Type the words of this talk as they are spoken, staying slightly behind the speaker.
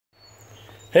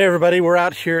Hey everybody, we're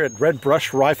out here at Red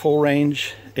Brush Rifle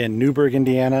Range in Newburgh,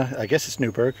 Indiana. I guess it's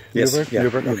Newburgh. Yes, Newburgh? yeah,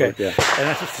 Newburgh, okay. Newburgh, yeah.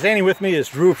 And standing with me is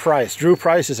Drew Price. Drew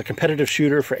Price is a competitive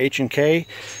shooter for H&K.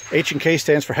 H&K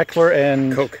stands for Heckler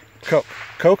and... Koch. Koch.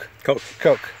 Koch? Koch.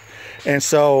 Koch. And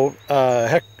so,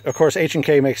 of course,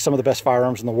 H&K makes some of the best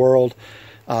firearms in the world.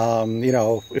 You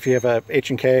know, if you have a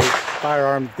H&K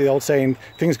firearm, the old saying,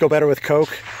 things go better with Koch.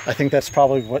 I think that's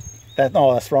probably what...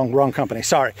 Oh, that's wrong company.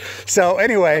 Sorry. So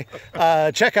anyway,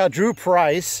 check out Drew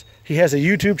Price. He has a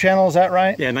YouTube channel. Is that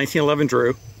right? Yeah, 1911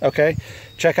 Drew. Okay.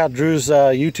 Check out Drew's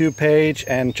YouTube page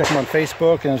and check him on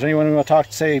Facebook. And is there anyone you want to talk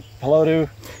to, say hello to?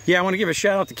 Yeah, I want to give a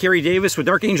shout out to Kerry Davis with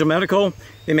Dark Angel Medical.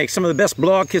 They make some of the best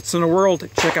blowout kits in the world.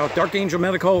 Check out Dark Angel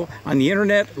Medical on the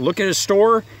internet. Look at his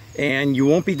store, and you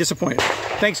won't be disappointed.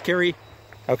 Thanks, Kerry.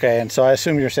 Okay, and so I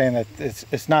assume you're saying that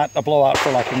it's not a blowout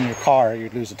for like in your car,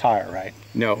 you'd lose a tire, right?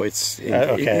 No, it's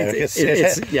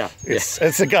it's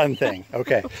a gun thing.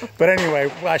 Okay, but anyway,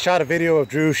 I shot a video of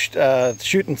Drew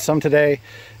shooting some today,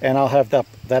 and I'll have that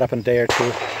up in a day or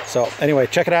two. So anyway,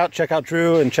 check it out. Check out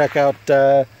Drew, and check out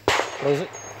what was it?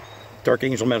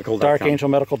 DarkAngelMedical.com.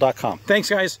 DarkAngelMedical.com. Thanks,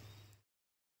 guys.